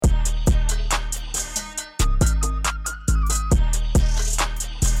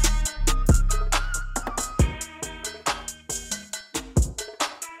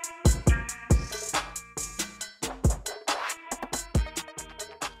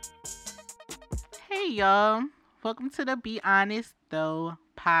Hey, y'all. Welcome to the Be Honest Though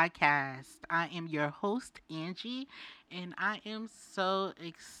podcast. I am your host, Angie, and I am so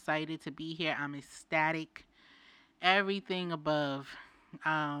excited to be here. I'm ecstatic, everything above.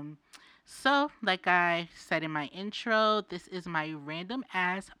 Um, like I said in my intro, this is my random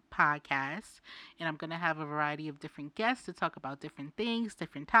ass podcast, and I'm going to have a variety of different guests to talk about different things,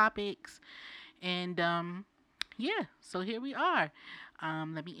 different topics. And yeah, so here we are.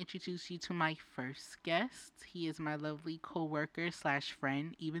 Let me introduce you to my first guest. He is my lovely coworker slash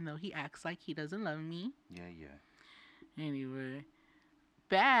friend, even though he acts like he doesn't love me. Yeah, yeah. Anyway,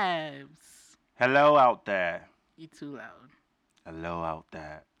 Babs, Hello out there. you too loud. Hello out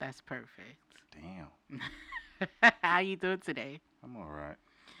there. That's perfect. Damn. How you doing today? I'm alright.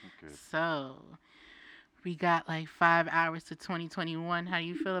 I'm good. So we got like 5 hours to 2021. How do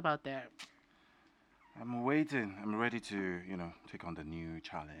you feel about that? I'm waiting. I'm ready to, take on the new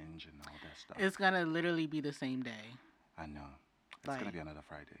challenge and all that stuff. It's gonna literally be the same day. I know. It's Like, gonna be another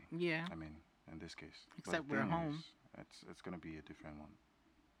Friday. yeah. I mean, in this case. But Except the we're thing home. is, it's gonna be a different one.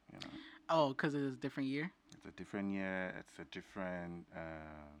 You know. Oh, because it is a different year. It's a different year. It's a different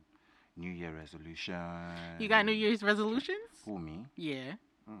New Year resolution. You got New Year's resolutions? Who, me? Yeah.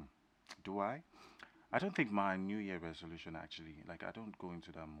 Hmm. Do I? I don't think my New Year resolution actually, like, I don't go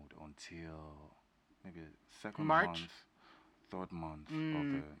into that mood until maybe second March? month, third month of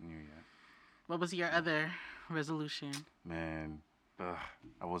Mm. the New Year. What was your other resolution? Man,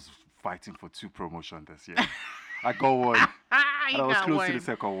 I was fighting for two promotions this year. I got one, You and I was got close to one. the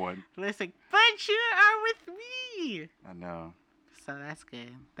second one. Listen, but you are with me. I know, So that's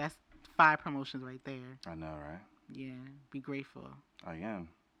good. That's 5 promotions right there. I know, right? Yeah. Be grateful. I am.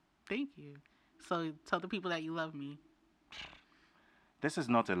 Thank you. So tell the people that you love me. This is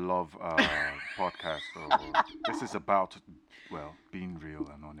not a love podcast, though. This is about, well, being real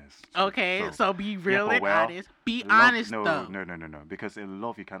and honest. Okay, so be real but and well, honest. Be love, honest no, though. no, no, no, no. Because in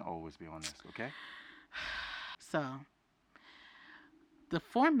love, you can't always be honest. Okay? So the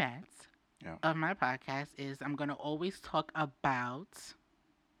format Yeah. of my podcast is I'm gonna always talk about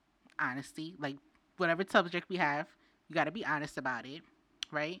honesty, like whatever subject we have, you got to be honest about it,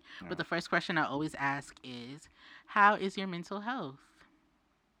 right? Yeah. But the first question I always ask is, how is your mental health?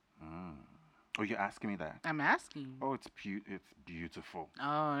 Mm. Oh, you're asking me that? I'm asking. Oh, it's beautiful.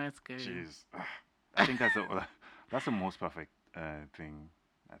 Oh, that's good. Jeez, I think that's the most perfect thing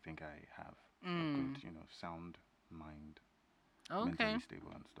I think I have. A Mm. good, sound mind, Okay, mentally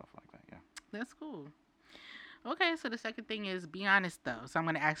stable and stuff like that. Yeah. that's cool. Okay, so the second thing is be honest though. So I'm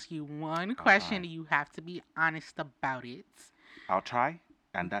gonna ask you one question, and you have to be honest about it. I'll try,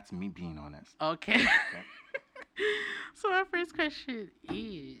 and that's me being honest. Okay. Okay. So our first question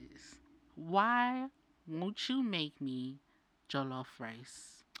is, why won't you make me jollof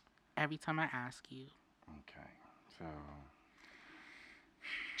rice every time I ask you? Okay. So,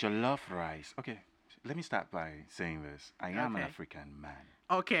 jollof rice. Okay. Let me start by saying this. I am an Okay. African man.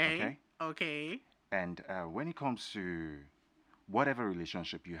 Okay. Okay. Okay. And when it comes to whatever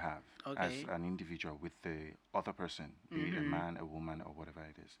relationship you have as Okay. an individual with the other person, be it a Mhm. man, a woman, or whatever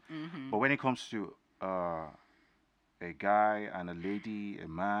it is. Mhm. But when it comes to a guy and a lady, a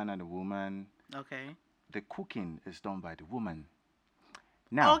man and a woman, Okay. the cooking is done by the woman.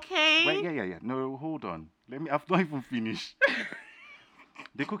 Now, Okay. wait, yeah. No, hold on. I've not even finished.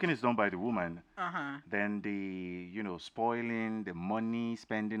 The cooking is done by the woman. Uh-huh. Then the spoiling, the money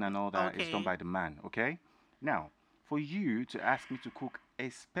spending and all that is done Okay. by the man, okay? Now, for you to ask me to cook a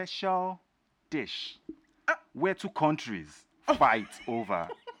special dish Uh, where two countries fight over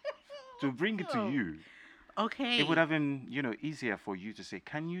to bring it to Oh. you, Okay. it would have been, easier for you to say,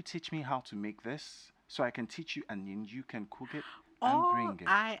 "Can you teach me how to make this so I can teach you and then you can cook it and All bring it?"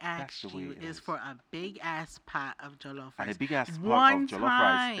 I That's asked the way you it is is. for a big ass pot of jollof And a rice. big ass pot One of jollof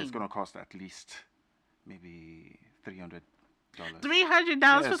rice is time. gonna cost at least maybe $300.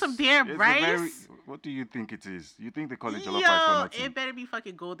 $300 for some damn it's a rice? what do you think it is? You think they call it jollof rice for Yo, nothing? it better be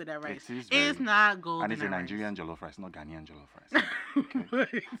fucking golden that rice. It is It's very, not golden. and it's a that Nigerian jollof rice, not Ghanaian jollof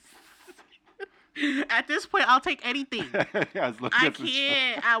rice. At this point, I'll take anything. As long I as it's-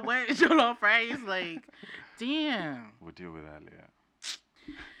 can't. I want jollof rice. Like, damn. We'll deal with that later.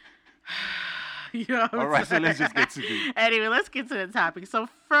 You know what I'm All right, so saying? let's just get to the. Anyway, let's get to the topic. So,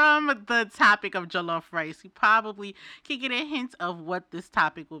 from the topic of jollof rice, you probably can get a hint of what this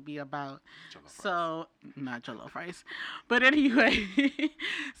topic will be about. Jollof rice. So, not jollof rice. But anyway,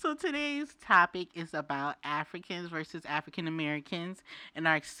 so today's topic is about Africans versus African Americans and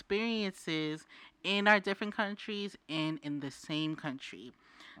our experiences in our different countries and in the same country.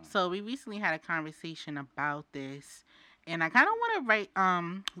 So, we recently had a conversation about this. And I kind of want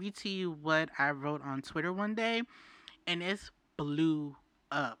to read to you what I wrote on Twitter one day, and it's blew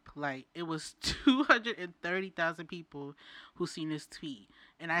up. Like it was 230,000 people who seen this tweet,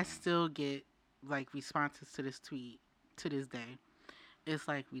 and I Mm, still get like responses to this tweet to this day. It's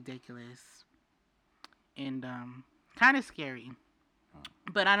like ridiculous and kind of scary. mm.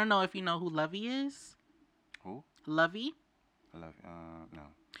 But I don't know if you know who Lovey is. Who? Lovey. I love. No.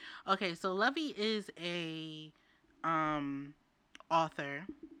 Okay, so Lovey is a um author.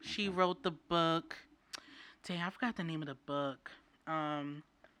 She Okay. wrote the book. Dang, I forgot the name of the book. Um,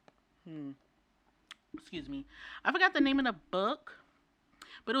 hmm, excuse me. I forgot the name of the book,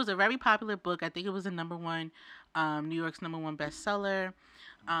 but it was a very popular book. I think it was a number one, New York's number one bestseller.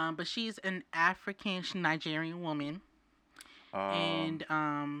 But she's an African Nigerian woman, Um. and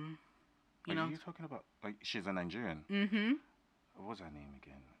Are you know, you talking about? Like, she's a Nigerian. mm-hmm, What's her name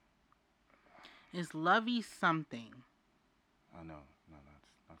again? it's Lovey something. Oh no, no,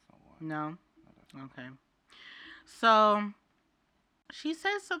 that's not why. No, No, that's not okay. So she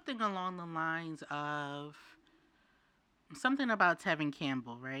says something along the lines of something about Tevin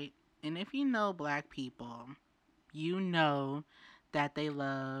Campbell, right? And if you know black people, you know that they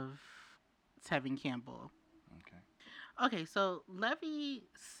love Tevin Campbell. why. Okay. Okay, so Levy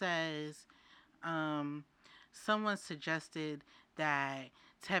says um, someone suggested that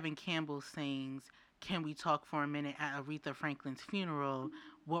Tevin Campbell sings "Can We Talk for a Minute" at Aretha Franklin's funeral.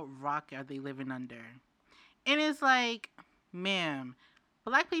 What rock are they living under? And it's like, ma'am,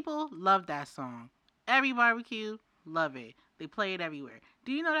 black people love that song. Every barbecue, love it. They play it everywhere.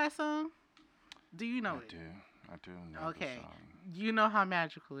 Do you know that song? Do you know I it? do. I do know the Okay. song. You know how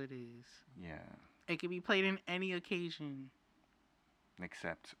magical it is. Yeah. It can be played in any occasion.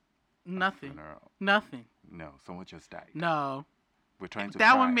 Except a Nothing. funeral. Nothing. No, someone just died. No. We're trying to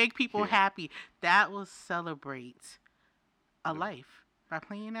That would cry make people here. happy. That will celebrate a The- life by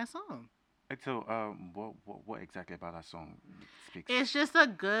playing that song. So, what exactly about that song speaks? It's just a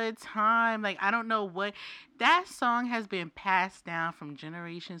good time. Like I don't know what that song has been passed down from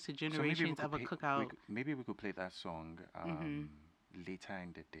generations to So maybe we generations could of a play. cookout. Maybe we could play that song Mhm. later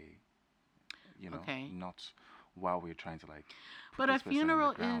in the day. Okay. Not while we're trying to like put But a this person on the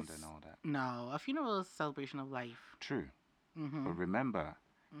funeral ground is and all that. no, a funeral is a celebration of life. True, but Mhm. remember,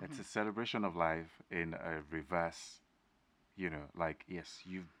 it's Mhm. a celebration of life in a reverse. Like yes,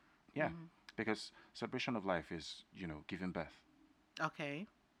 yeah, Mhm. because celebration of life is giving birth, Okay.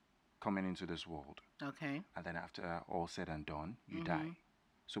 coming into this world, Okay. and then after all said and done, you die. Mhm.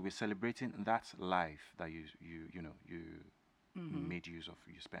 So we're celebrating that life that you Mhm. made use of,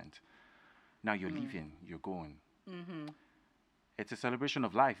 you spent. Now you're Mhm. leaving, you're going. Mhm. It's a celebration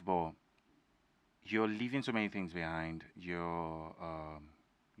of life, but you're leaving so many things behind. You're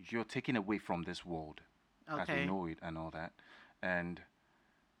taken away from this world as we Okay. know it and all that. And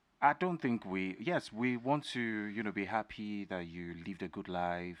I don't think yes, we want to, be happy that you lived a good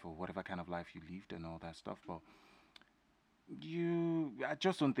life or whatever kind of life you lived and all that stuff. But I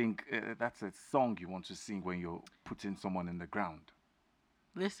just don't think that's a song you want to sing when you're putting someone in the ground.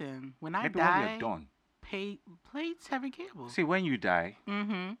 Listen, when I Maybe when you're die, done. play Tevin Campbell. See, when you die,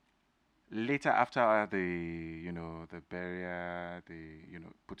 Mhm. later after the burial,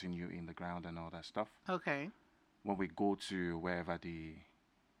 putting you in the ground and all that stuff, Okay. when we go to wherever the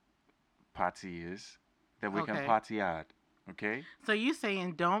party is, then we can Okay. party hard. Okay? So you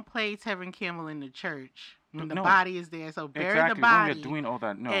saying don't play Tevin Campbell in the church when the No, body is there. So bury the exactly. When we're body doing all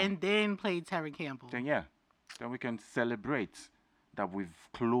that, no, and then play Tevin Campbell. then yeah, then we can celebrate that we've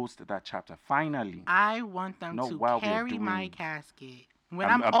closed that chapter finally. I want them Not to while we are carry my doing. casket when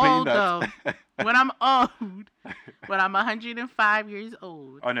I'm paying old though. that. When I'm old, when I'm 105 years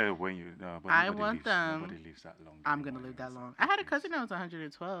old, Oh no, when you no, but I nobody want lives. them. Nobody lives that long. I'm gonna anymore, live that so long. I had a please. cousin that was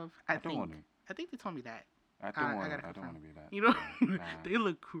 112. I I don't think. want to. I think they told me that. I don't I want. gotta I don't confirm. want to be that. You know, Nah. they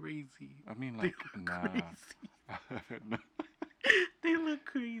look crazy. I mean, They like, look nah. crazy. No, They look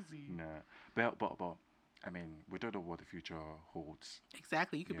crazy. nah. But, I mean, we don't know what the future holds.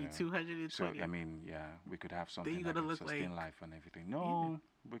 Exactly. You could be Yeah. 220. So, I mean, yeah, we could have something you that gotta could look sustain like- life and everything. No,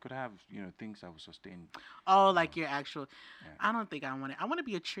 we could have, things that would sustain. Oh, like your actual. Yeah. I don't think I want it. I want to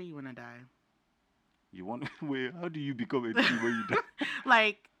be a tree when I die. You want? Wait, how do you become a tree when you die?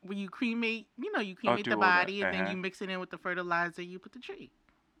 Like when you cremate, you cremate do the all that, body and then uh-huh. you mix it in with the fertilizer. You put the tree.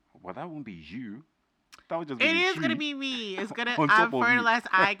 Well, that won't be you. That would just be It the is tree. gonna be me. It's gonna. On I top of you. fertilized.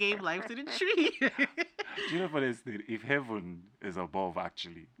 I gave life to the tree. Do you know for this thing? If heaven is above,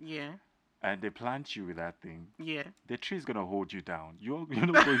 actually, Yeah. and they plant you with that thing, Yeah. the tree is gonna hold you down. You're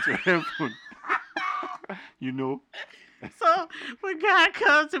not going to heaven. You know, So when God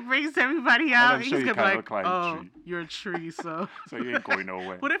comes and brings everybody and out, I'm sure he's you gonna be cannot like, climb a "Oh, tree, you're a tree, so." so you ain't going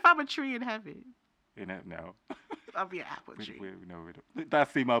nowhere. What if I'm a tree in heaven? You know, no, I'll be an apple tree. no, we don't.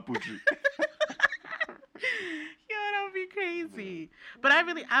 That's the apple tree. Yo, that would be crazy. But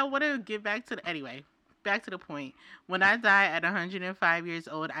I want to get back to anyway. Back to the point. When I die at 105 years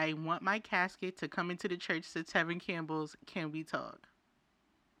old, I want my casket to come into the church to Tevin Campbell's "Can We Talk."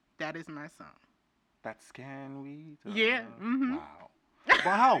 That is my song. That's can we? Yeah. Mm-hmm. Wow. But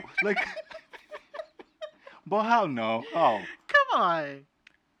how? Like, but how? No. How? Come on.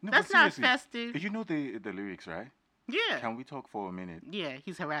 No, but That's not seriously, festive. you know the lyrics, right? Yeah. Can we talk for a minute? Yeah,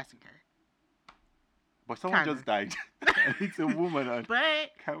 he's harassing her. But someone Kinda. just died. And it's a woman. And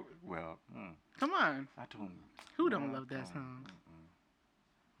But well, come on. I don't. Who no, don't I love that don't. song?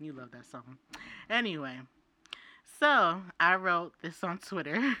 You love that song. Anyway, so I wrote this on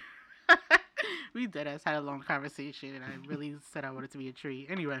Twitter. We did us had a long conversation, and I really said I wanted to be a tree.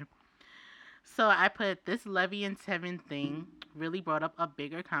 Anyway, so I put this Levy and Tevin thing really brought up a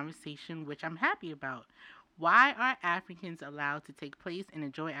bigger conversation, which I'm happy about. Why are Africans allowed to take place and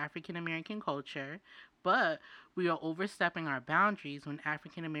enjoy African American culture, but we are overstepping our boundaries when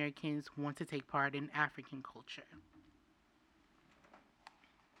African Americans want to take part in African culture?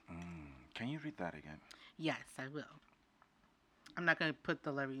 Can you read that again? Yes, I will. I'm not going to put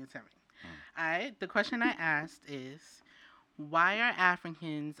the Levy and Tevin. Alright, the question I asked is, why are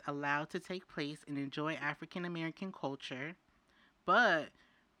Africans allowed to take place and enjoy African American culture, but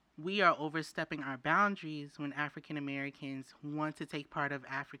we are overstepping our boundaries when African Americans want to take part of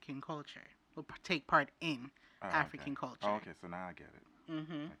African culture, or take part in African Okay. culture? Oh, okay, so now I get it.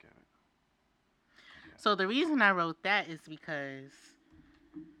 Mm-hmm. I get it. So the reason I wrote that is because,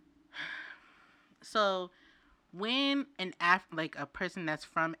 so when like a person that's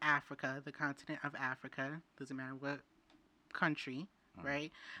from Africa, the continent of Africa, doesn't matter what country,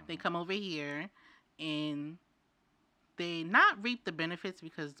 right? They come over here and they not reap the benefits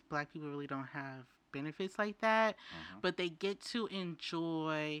because black people really don't have benefits like that, but they get to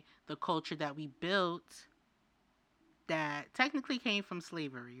enjoy the culture that we built that technically came from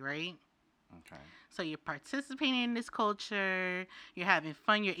slavery, right? Okay. So you're participating in this culture, you're having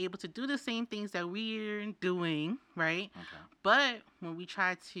fun, you're able to do the same things that we're doing, right? Okay. But when we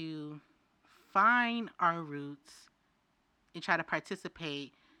try to find our roots and try to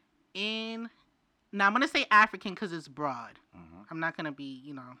participate in, now I'm going to say African because it's broad. I'm not going to be,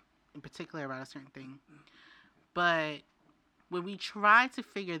 in particular about a certain thing. But when we try to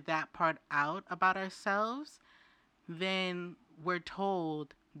figure that part out about ourselves, then we're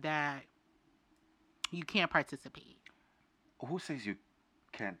told that you can't participate. Who says you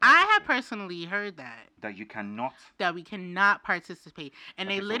can't? I have personally heard that you cannot. That we cannot participate. And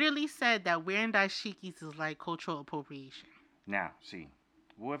Okay, they literally said that wearing dashikis is like cultural appropriation. Now, see,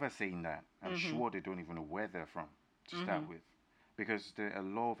 whoever's saying that, I'm sure they don't even know where they're from to start with. Because there are a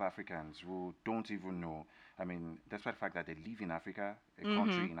lot of Africans who don't even know. I mean, despite the fact that they live in Africa, a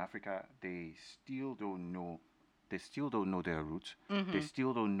country in Africa, they still don't know. They still don't know their roots. They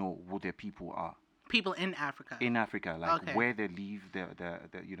still don't know who their people are. People in Africa. In Africa, like where they live, their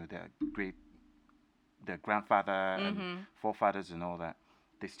their grandfather and forefathers and all that.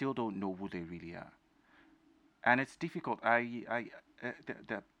 They still don't know who they really are, and it's difficult.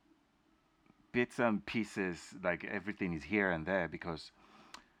 The bits and pieces, like everything is here and there because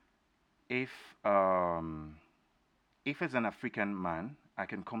if um if as an African man I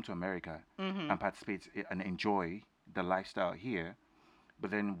can come to America and participate and enjoy the lifestyle here,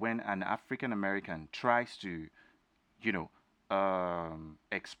 but then when an African American tries to,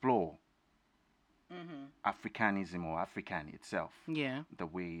 explore Africanism or African itself, the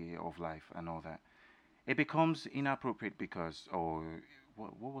way of life and all that, it becomes inappropriate because, or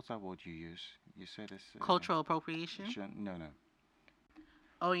what was that word you used? You said this. Cultural appropriation? No.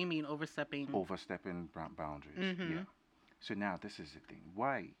 Oh, you mean overstepping? Overstepping boundaries. Yeah. So now this is the thing.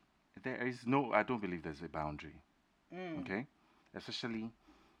 Why? There is no, I don't believe there's a boundary. Okay? Especially,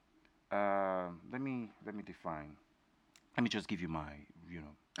 let me define. Let me just give you my,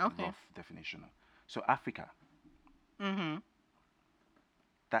 rough definition. So Africa,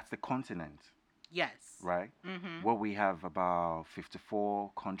 that's the continent. Yes. Right? Where we have about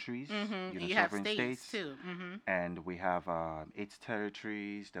 54 countries, you have sovereign states too. And we have 8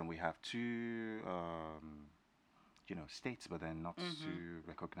 territories. Then we have 2, states, but then not too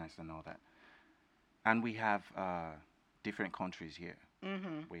recognized and all that. And we have different countries here.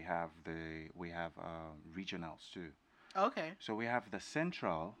 We have regionals too. Okay. So we have the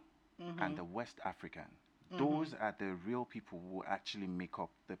Central and the West African. Those are the real people who actually make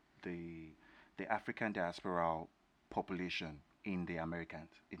up the African diaspora population in the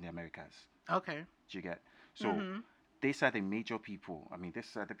Americas. Okay. Do you get? So Mhm. these are the major people. I mean,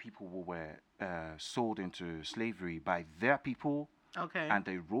 these are the people who were sold into slavery by their people Okay. and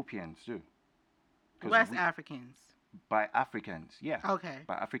the Europeans too. Because West we, Africans. by Africans, yeah, Okay.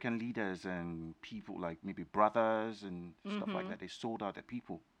 by African leaders and people like maybe brothers and stuff like Mhm. that. They sold out the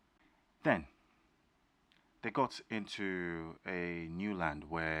people. Then they got into a new land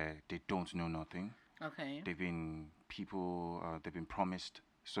where they don't know nothing. Okay. They've been promised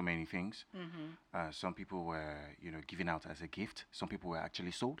so many things. Mhm. Some people were, given out as a gift. Some people were actually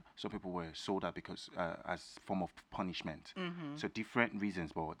sold. Some people were sold out because as form of punishment. Mhm. So different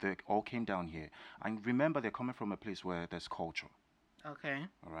reasons, but they all came down here. And remember, they're coming from a place where there's culture. Okay.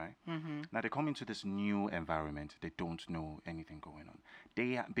 All right. Mhm. Now they come into this new environment. They don't know anything going on.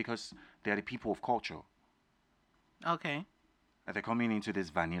 Because they're the people of culture. Okay. They're coming into this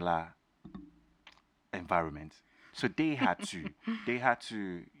vanilla environment. So they had to,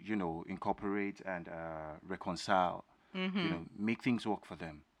 incorporate and reconcile, Mhm. make things work for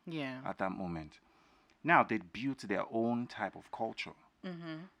them Yeah. at that moment. Now they built their own type of culture,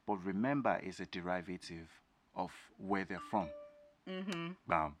 Mhm. but remember, it's a derivative of where they're from. Mhm.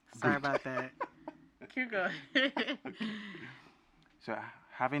 Bam. Sorry Good. about that. Keep going. Okay. So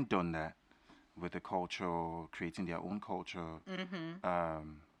having done that with the culture, creating their own culture,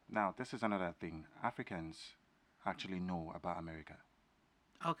 Mhm. now this is another thing. Africans actually know about America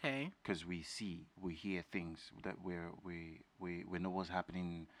Okay. because we hear things that we know what's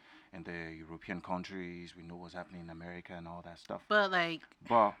happening in the European countries. We know what's happening in America and all that stuff. But like,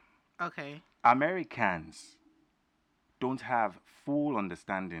 But okay. Americans don't have full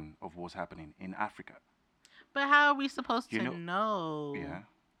understanding of what's happening in Africa. But how are we supposed You to know, know yeah.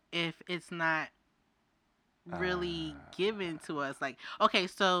 if it's not really Uh, given to us? Like, okay,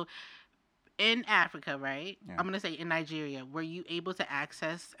 so in Africa, right? yeah. I'm gonna say in Nigeria, were you able to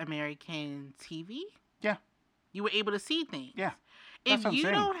access American TV? Yeah. You were able to see things. Yeah. If That's what I'm you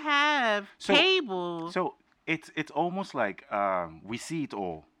saying. don't have So cable, so it's almost like we see it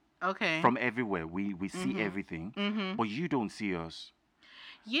all okay. from everywhere. We see Mhm. everything, Mhm. but you don't see us.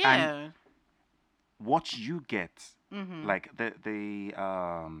 And Yeah. what you get, Mhm. like the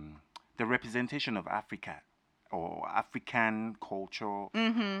representation of Africa or African culture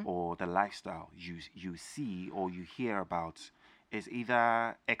Mhm. or the lifestyle you see or you hear about is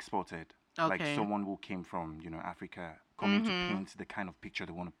either exported, like Okay. someone who came from Africa coming to Mhm. paint the kind of picture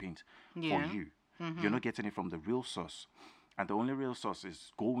they want to paint for Yeah. you. You're Mhm. not getting it from the real source, and the only real source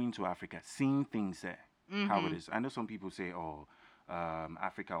is going to Africa, seeing things there, how it Mhm. is. I know some people say, "Oh,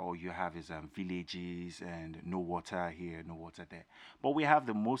 Africa, all you have is villages and no water here, no water there." But we have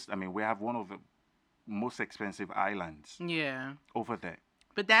the most. I mean, we have one of the most expensive islands Yeah. over there.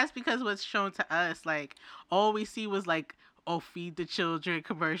 But that's because what's shown to us, like all we see was like, oh, feed the children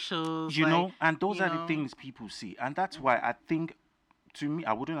commercials, like, And those you are the know. things people see, and that's why I think, to me,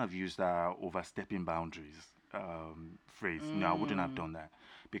 I wouldn't have used overstepping boundaries phrase. No, I wouldn't have Mm. done that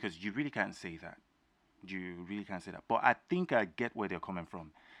because you really can't say that. You really can't say that. But I think I get where they're coming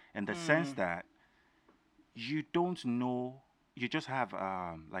from, in the sense Mm. that you don't know. You just have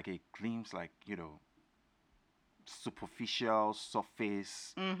like a glimpse, like superficial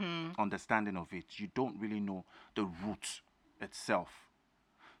surface Mhm. understanding of it. You don't really know the root itself.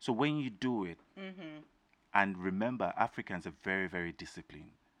 So when you do it, Mhm. and remember, Africans are very, very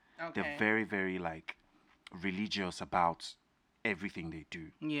disciplined. They're Okay. very, very like religious about everything they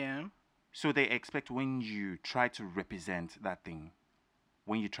do. Yeah. So they expect when you try to represent that thing,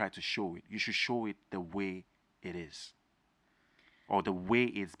 when you try to show it, you should show it the way it is, or the way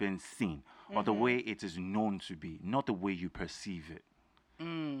it's been seen, or the way Mhm. it is known to be, not the way you perceive it.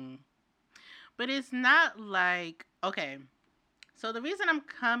 Mm. But it's not like, okay. So the reason I'm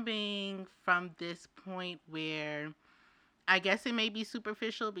coming from this point where I guess it may be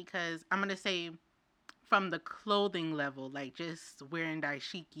superficial because I'm gonna say from the clothing level, like just wearing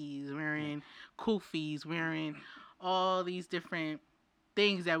dashikis, Yeah. wearing kufis, wearing all these different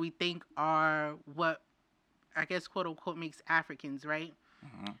things that we think are what I guess quote unquote makes Africans, right?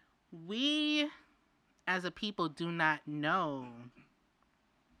 Hmm. We as a people do not know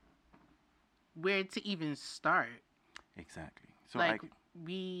where to even start. Exactly. So Like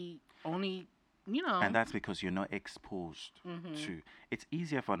we only, you and know, that's because you're not exposed mhm. to. It's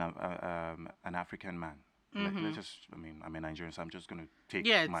easier for an African man. Like let's Mhm. just, I'm a Nigerian, so I'm just gonna take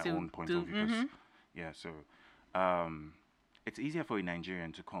Yeah, my to own point do of view because, mhm. yeah. So, um, it's easier for a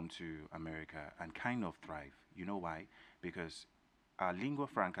Nigerian to come to America and kind of thrive. You know why? Because our lingua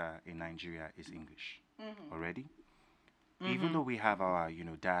franca in Nigeria is English Mhm. already. Even though Mhm. we have our,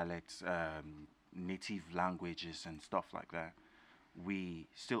 dialects, native languages and stuff like that, we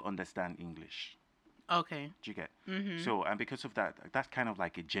still understand English. Okay. Do you get? Mhm. So, and because of that, that's kind of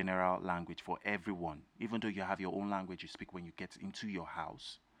like a general language for everyone. Even though you have your own language you speak when you get into your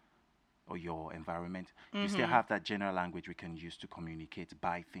house or your environment, you still Mhm. have that general language we can use to communicate,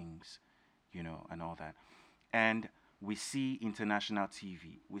 buy things, and all that. And we see international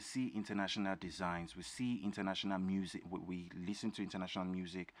TV, we see international designs, we see international music, we listen to international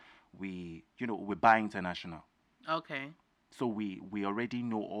music, we buy international. Okay. So we already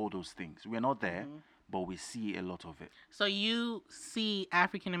know all those things. We're not there, Mhm. but we see a lot of it So you see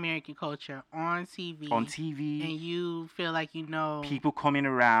African American culture on on TV, and TV. you feel like you know. People coming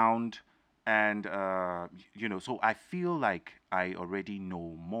around, and so I feel like I already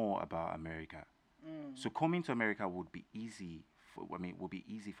know more about America. So Mm. coming to America would be easy. Would be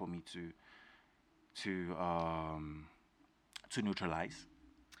easy for me to um to neutralize.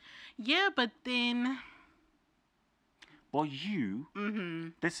 Yeah, but then. But you,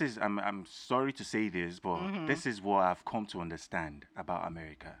 Mhm. this is I'm sorry to say this, but Mhm. this is what I've come to understand about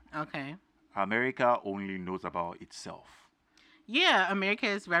America. Okay. America only knows about itself. Yeah, America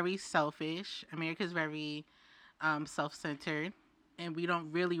is very selfish. America is very self-centered, and we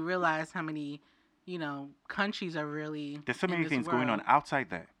don't really realize how many, countries are really There's so in many this things going on world. outside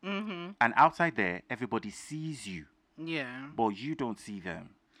there. Mhm. And outside there, everybody sees you, Yeah. but you don't see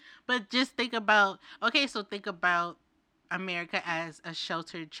them. But just think about, okay, so think about America as a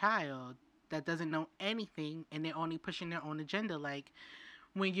sheltered child that doesn't know anything, and they're only pushing their own agenda. Like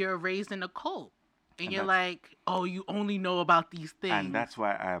when you're raised in a cult and And you're that's like, oh, you only know about these and things. that's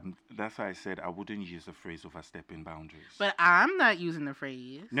why I said I wouldn't use the phrase overstepping boundaries. But I'm not using the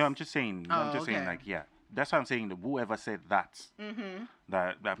phrase. No, I'm just saying, Okay. like, yeah. That's why I'm saying that whoever said that, Mm-hmm.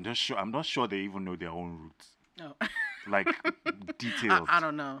 I'm not sure they even know their own roots. Oh. Like, I, detailed. I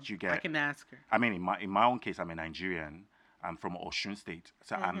don't know. You I get? can ask her. I mean, in my own case, I'm a Nigerian. I'm from Osun State,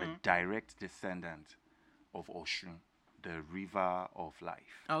 so I'm a Mm-hmm. direct descendant of Osun, the river of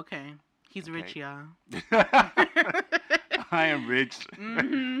life. Okay. He's rich, Okay. y'all. I am rich.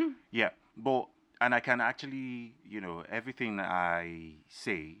 Mm-hmm. Yeah, but and I can actually, everything I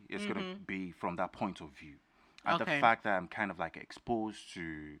say is gonna Mm-hmm. be from that point of view, and the Okay. fact that I'm kind of like exposed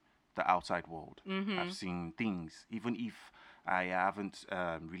to the outside world. I've Mm-hmm. seen things, even if I haven't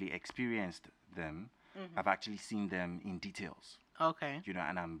really experienced them. Mm-hmm. I've actually seen them in details, Okay.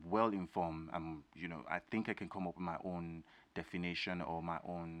 and I'm well informed. I think I can come up with my own definition or my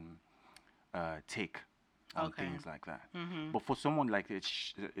own take on Okay. things like that. Mm-hmm. But for someone like a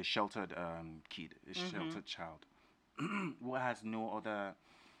sheltered kid, a Mm-hmm. sheltered child, who has no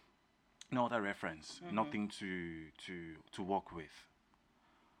other reference, Mm-hmm. nothing to work with,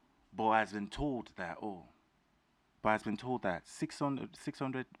 but has been told that oh, but has been told that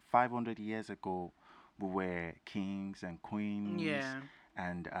 500 years ago, we were kings and queens, Yeah.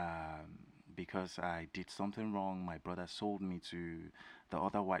 and because I did something wrong, my brother sold me to the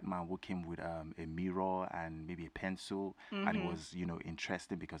other white man who came with a mirror and maybe a pencil, and it Mm-hmm. was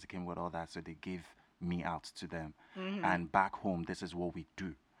interesting because it came with all that, so they gave me out to them. Mm-hmm. And back home, this is what we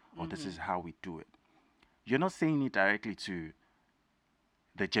do, or this Mm-hmm. is how we do it. You're not saying it directly to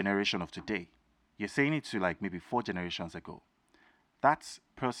the generation of today. You're saying it to like maybe 4 generations ago. That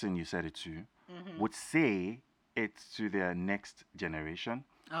person you said it to Mm-hmm. would say it to their next generation.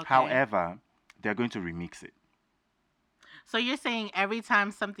 Okay. However, they're going to remix it. So you're saying every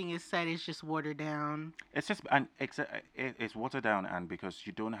time something is said, it's just watered down? It's just it's watered down, and because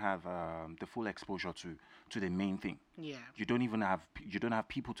you don't have the full exposure to the main thing, Yeah. you don't have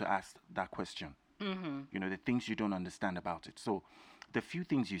people to ask that question. Mm-hmm. The things you don't understand about it. So, the few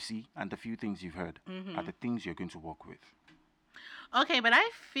things you see and the few things you've heard are Mm-hmm. the things you're going to work with. Okay, but I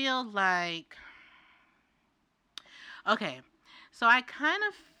feel like, okay, so I kind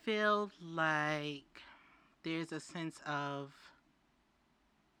of feel like there's a sense of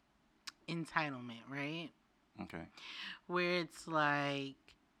entitlement, right? Okay. Where it's like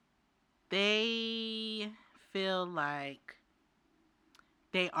they feel like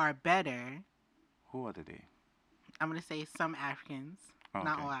they are better. Who are they? I'm going to say some Africans, not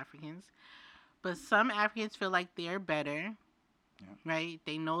Okay. all Africans, but some Africans feel like they're better, Yeah. right?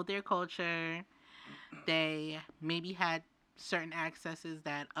 They know their culture. They maybe had certain accesses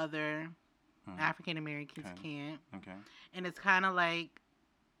that other Hmm. African Americans Okay. can't. Okay. And it's kind of like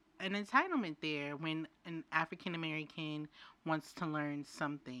an entitlement there when an African American wants to learn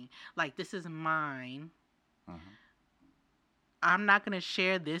something. Like, this is mine. Mm-hmm. I'm not going to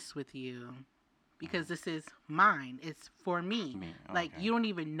share this with you because this is mine. It's for me. Me. Like, Okay. you don't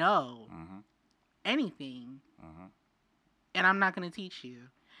even know Mm-hmm. anything. Mm-hmm. and I'm not going to teach you.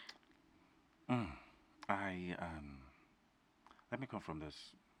 Mm. I Let me come from this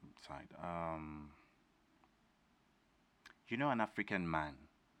side. You know, an African man,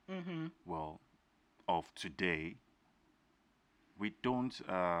 Mm-hmm. well, of today, we don't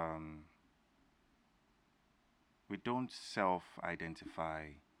self-identify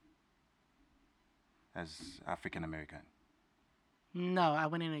as African American. No, I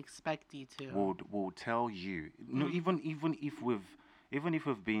wouldn't expect you to. Would tell you, no, Mm. even if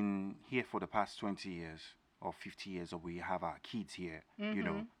we've been here for the past 20 years or 50 years, or we have our kids here,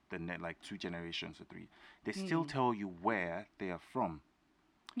 Mm-hmm. like two generations or three, they still Mm. tell you where they are from,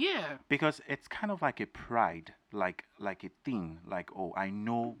 Yeah. because it's kind of like a pride, like a thing, like, oh, I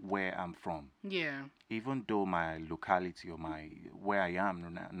know where I'm from, Yeah. even though my locality, or my where I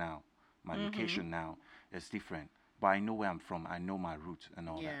am now, my Mm-hmm. location now is different, but I know where I'm from, I know my root and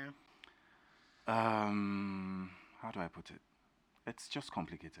all that. Yeah. um how do I put it? It's just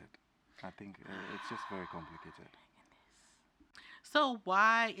complicated. I think it's just very complicated. So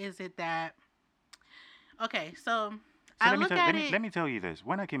why is it that okay, so So I let me look tell at let me it let me tell you this.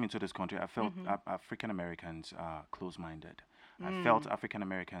 When I came into this country, I felt mm-hmm. African Americans are close-minded. I felt Mm. African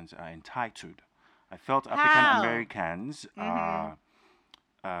Americans are entitled. I felt African How? Americans Mm-hmm. are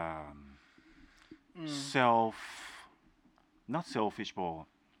um, Mm. self, not selfish, but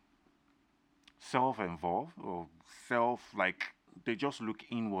self-involved, or self, like, they just look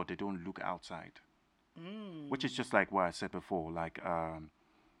inward. They don't look outside. Which is just Mm. like what I said before. Like,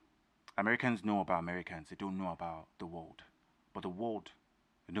 Americans know about Americans. They don't know about the world. But the world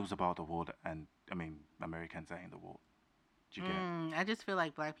knows about the world, and I mean, Americans are in the world. Do you get? Mm. I just feel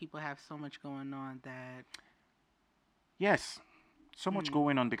like black people have so much going on that Yes, so much mm.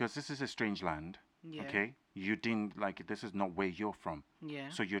 going on, because this is a strange land. Yeah. Okay, you didn't like, this is not where you're from, Yeah.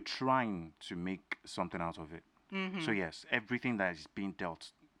 so you're trying to make something out of it. So Mm-hmm. yes, everything that is being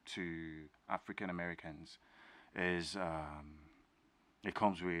dealt to African Americans is it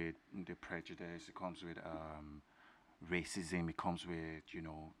comes with the prejudice. It comes with racism. It comes with,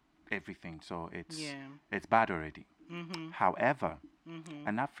 everything. So Yeah. it's bad already. Mm-hmm. However, Mm-hmm.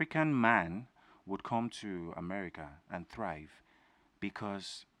 an African man would come to America and thrive,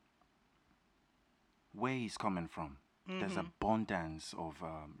 because where he's coming from, there's Mm-hmm. abundance of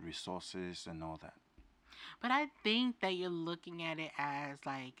resources and all that. But I think that you're looking at it as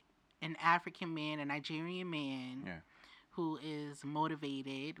like an African man, a Nigerian man Yeah, who is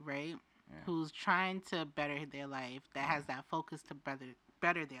motivated, right? yeah, Who's trying to better their life, that yeah. has that focus to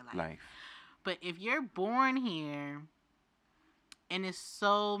better their life. Life. But if you're born here and there's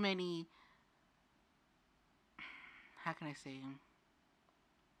so many, how can I say,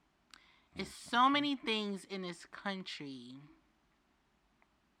 it's so many things in this country,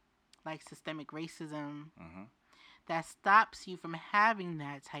 like systemic racism, Mm-hmm. that stops you from having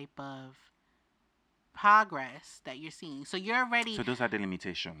that type of progress that you're seeing. So you're already, So those are the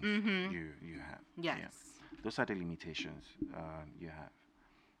limitations mm-hmm, you have. Yeah, yes, those are the limitations you have,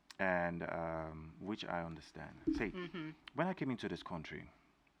 and which I understand. See, mm-hmm, when I came into this country,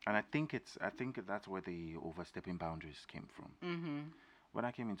 and I think that's where the overstepping boundaries came from. mm-hmm, When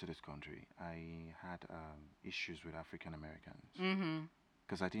I came into this country, I had issues with African Americans, mm-hmm,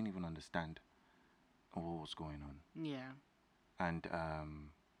 because I didn't even understand what was going on. yeah. And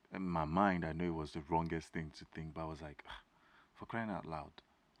in my mind, I knew it was the wrongest thing to think, but I was like, "Ah, for crying out loud,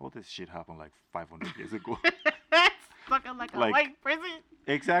 all this shit happened like 500 years ago." Stuck in like a Like, white prison.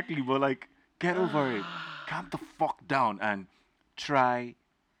 exactly, but like, get over it. Calm the fuck down and try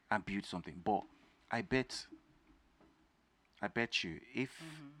and build something. But I bet, I bet you, if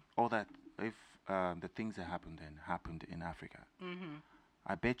mm-hmm, all that, if the things that happened then happened in Africa, mm-hmm.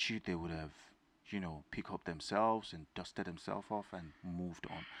 I bet you they would have, pick up themselves and dusted themselves off and move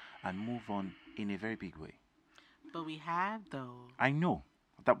on in a very big way. But we have though. I know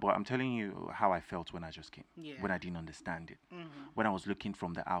that, but I'm telling you how I felt when I just came, Yeah. when I didn't understand it, Mm-hmm. when I was looking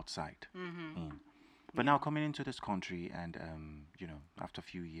from the outside Mm-hmm. in. But Yeah. now coming into this country, and after a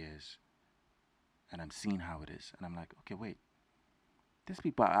few years, and I'm seeing how it is, and I'm like, okay, wait, these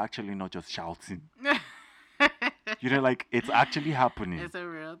people are actually not just shouting. Like, it's actually happening. It's a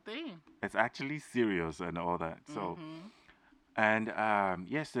real thing. It's actually serious and all that. So, Mm-hmm. and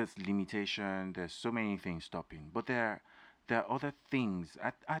yes, there's limitation. There's so many things stopping, but there are other things.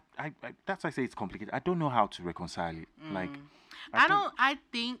 That's why I say it's complicated. I don't know how to reconcile it. Like, Mm. I don't. I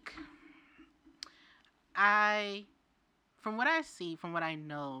think I, from what I see, from what I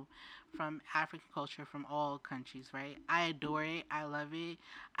know from African culture from all countries, right? I adore it. I love it.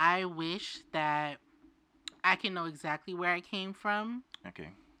 I wish that I can know exactly where I came from, Okay.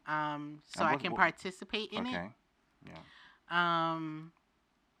 so And I what? can What? participate in it. Okay. Yeah. Um,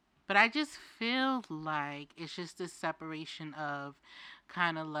 but I just feel like it's just this separation of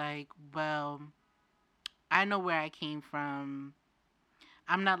kind of like, well, I know where I came from.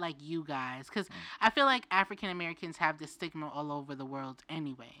 I'm not like you guys. Because Mm. I feel like African Americans have this stigma all over the world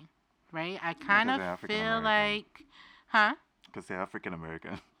anyway. Right? I kind Because of they're African feel American. like, huh? Because they're African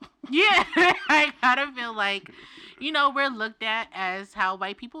American. Yeah, I kind of feel like, we're looked at as how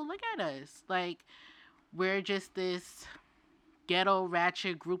white people look at us. Like, we're just this ghetto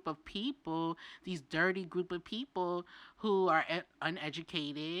ratchet group of people, these dirty group of people who are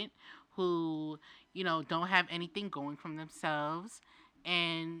uneducated, who, don't have anything going from themselves,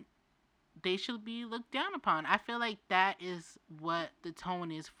 and they should be looked down upon. I feel like that is what the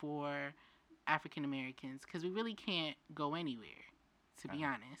tone is for African Americans because we really can't go anywhere, to be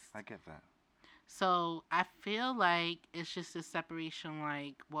honest. I get that. So I feel like it's just a separation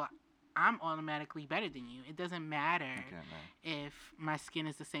like, well, I'm automatically better than you. It doesn't matter if my skin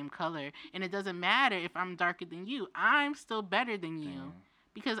is the same color. And it doesn't matter if I'm darker than you. I'm still better than you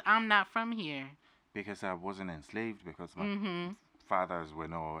because I'm not from here. Because I wasn't enslaved, because my Mm-hmm. fathers were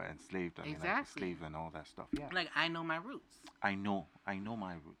not enslaved. I mean, like Exactly. slave and all that stuff. Yeah. Like, I know my roots. I know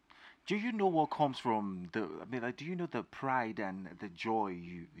my root. Do you know what comes from the? I mean, like, do you know the pride and the joy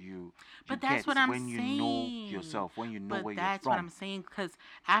you But that's get what I'm when you saying. know yourself, when you know But where you're that's from? what I'm saying because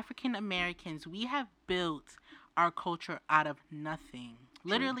African Americans, we have built our culture out of nothing.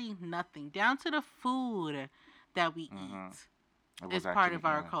 True. Literally nothing. Down to the food that we eat is part of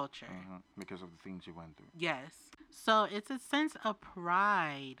our culture. Because of the things you went through. Yes. So it's a sense of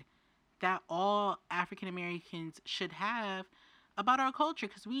pride that all African Americans should have about our culture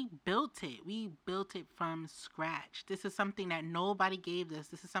because we built it. We built it from scratch. This is something that nobody gave us.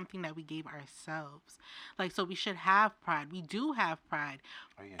 This is something that we gave ourselves. Like, so we should have pride. We do have pride.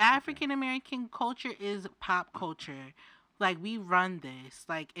 Oh, yes, African American culture is pop culture. Like, we run this.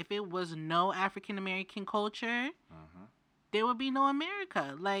 Like, if it was no African American culture, there would be no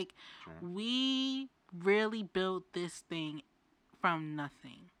America. Like, we really built this thing from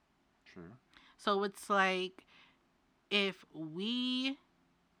nothing. True. So it's like, if we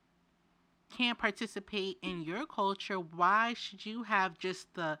can't participate in your culture, why should you have just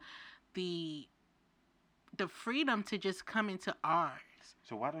the freedom to just come into ours?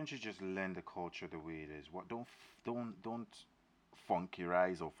 So why don't you just learn the culture the way it is? What don't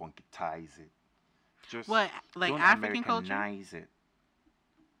funkierize or funkitize it. Just what, like don't African culture? Americanize it.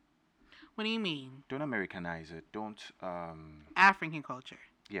 What do you mean? Don't Americanize it. Don't African culture.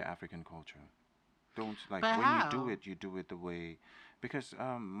 Yeah, African culture. Don't like But when how? you do it the way because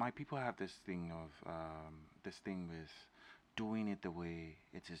my people have this thing of this thing with doing it the way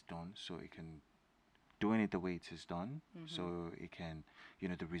it is done, so it can doing it the way it is done, so it can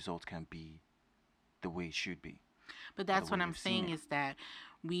the result can be the way it should be. But that's what I'm saying is that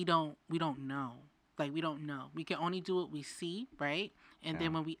we don't know. Like, we don't know. We can only do what we see, right? And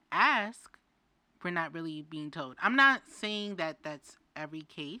then when we ask, we're not really being told. I'm not saying that that's every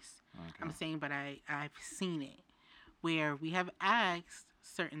case. Okay. I'm saying, but I've seen it where we have asked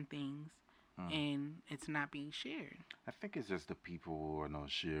certain things and it's not being shared. I think it's just the people who are not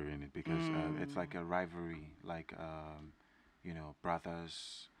sharing it because it's like a rivalry, like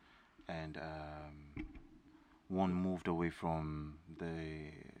brothers, and one moved away from the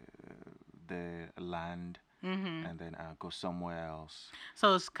land and then go somewhere else.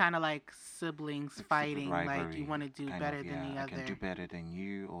 So it's kind of like siblings It's fighting, rivalry, like you want to do better than the I other. can do better than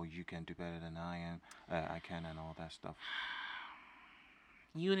you, or you can do better than I am. I can, and all that stuff.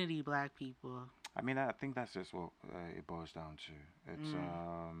 Unity, black people. I mean, I think that's just what it boils down to. It's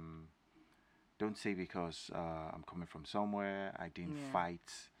don't say because I'm coming from somewhere I didn't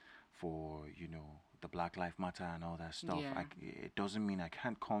fight for the Black Lives Matter and all that stuff. Yeah. It doesn't mean I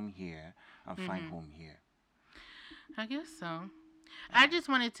can't come here and find home here. I guess so. I just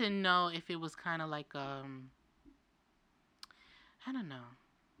wanted to know if it was kind of like I don't know,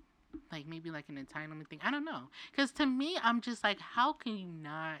 like maybe like an entitlement thing. I don't know, because to me, I'm just like, how can you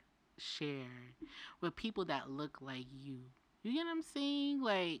not share with people that look like you? You get what I'm saying?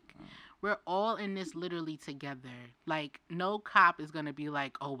 Like, we're all in this literally together. Like, no cop is going to be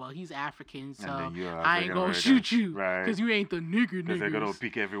like, oh, well, he's African, so I ain't going to shoot you because you ain't the nigger. Because they're going to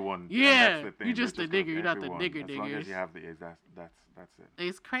pick everyone. Yeah, you just the nigger. You're not the nigger. As long as you have that's it.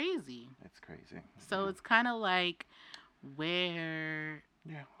 It's crazy. It's crazy. So it's kind of like, where's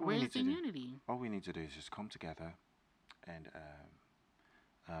the unity? All we need to do is just come together and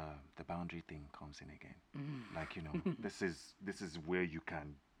the boundary thing comes in again. Like, this is where you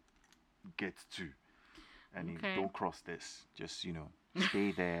can get to, and you don't cross this. Just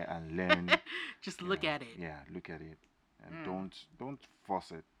stay there and learn. Just look at it. Yeah, look at it and don't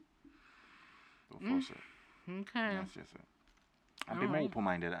force it. Don't Mm. force it. Okay. That's just it. And All be more right.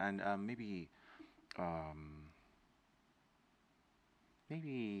 open-minded, and um, maybe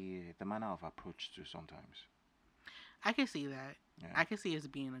the manner of approach too sometimes. I can see that. Yeah. I can see us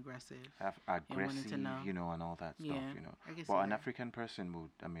being aggressive and wanting to Aggressive, know. and all that stuff, Yeah, I can see But an that. African person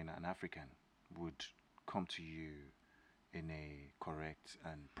an African would come to you in a correct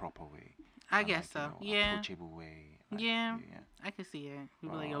and proper way, I and guess so. Yeah. approachable way. Like, Yeah. yeah, I can see it.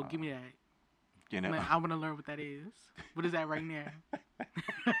 People like, yo, give me that. you know, Man, I want to learn what that is. What is that right now?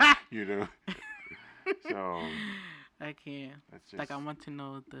 you know. So I can't. it's just Like, I want to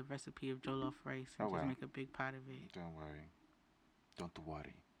know the recipe of jollof rice and Oh, just well. make a big pot of it. don't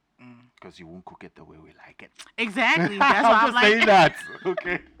worry, Mm. because you won't cook it the way we like it. Exactly. That's why I'm just saying like, that.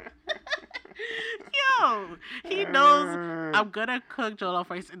 Okay. yo, he knows I'm gonna cook jollof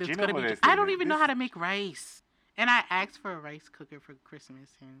rice and Do it's you know gonna what be. I I don't say? even know how to make rice. And I asked for a rice cooker for Christmas,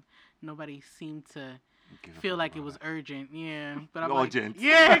 and nobody seemed to Give a feel fuck like it about was that. urgent. Yeah, but I'm Urgent. like,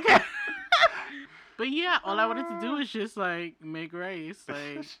 yeah. But yeah, all I wanted to do is just like make rice.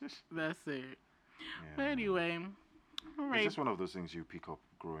 Like that's it. Yeah. But anyway, all It's right. just one of those things you pick up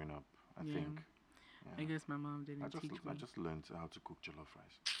growing up, I Yeah. think. I Yeah. guess my mom didn't teach me. I just learned how to cook jollof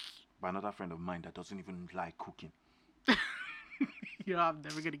rice by another friend of mine that doesn't even like cooking. Yo, I'm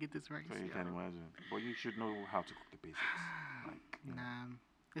never gonna get this rice. So you yo. can imagine. But you should know how to cook the basics. Like, Nah,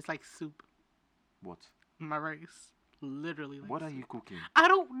 it's like soup. what? My rice, literally. Like What are soup. you cooking? I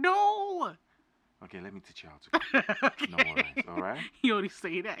don't know. Okay, let me teach you how to cook. Okay. No worries, all right? You only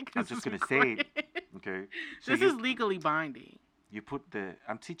say that. I'm just gonna say it. Okay. So This is legally binding. you put the.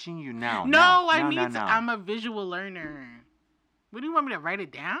 I'm teaching you now. No, now, I now, mean now, now. I'm a visual learner. What do you want me to write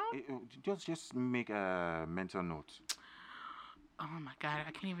it down? Just make a mental note. Oh my god,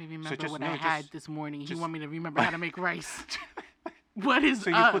 I can't even remember just- what no, I had just- this morning. You just- want me to remember how to make rice? What is So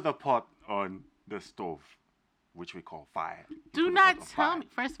you up? put the pot on the stove, which we call fire. You put Do the not pot on tell fire. me.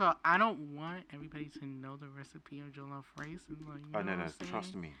 First of all, I don't want everybody to know the recipe of jollof rice. And like, you Oh know no, what no, I'm saying?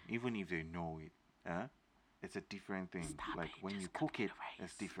 trust me. Even if they know it, it's a different thing. Stop like it, when just you cook cook me it, the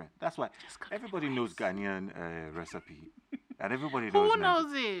it's rice. different. That's why Just cook me the everybody knows rice. Ghanaian recipe, and everybody knows. Who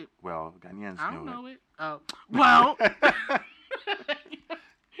knows it? Well, Ghanaians I don't know it. it. Oh, well.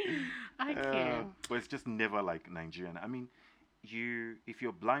 I can't. But it's just never like Nigerian. I mean, if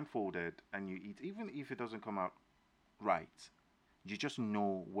you're blindfolded and you eat, even if it doesn't come out right, you just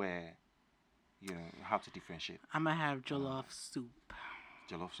know where, how to differentiate I'm going to have jollof soup.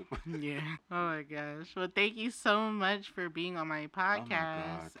 jollof soup. Yeah. Oh my gosh. Well, thank you so much for being on my podcast. God,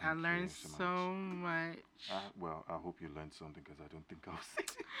 I thank you learned so so much. Well, I hope you learned something because I don't think I was.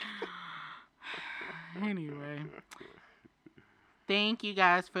 Anyway, thank you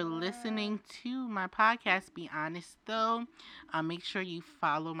guys for listening to my podcast. Be honest though. Make sure you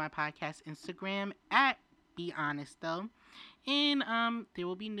follow my podcast Instagram at Be Honest though, and there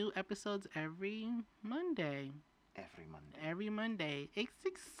will be new episodes every Monday. Every Monday. It's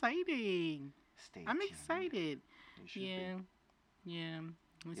exciting. Stay I'm tuned. excited. You should Yeah. Yeah.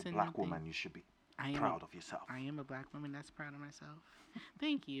 be. It's A a black new thing. woman, you should be I am proud of yourself. I am a black woman that's proud of myself.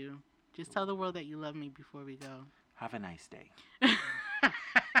 Thank you. Just tell the world that you love me before we go. Have a nice day.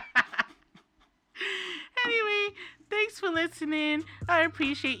 Anyway, thanks for listening. I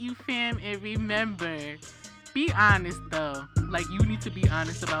appreciate you, fam. And remember, be honest, though. Like, you need to be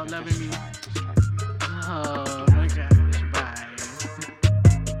honest about loving me. Just try to be honest. Oh.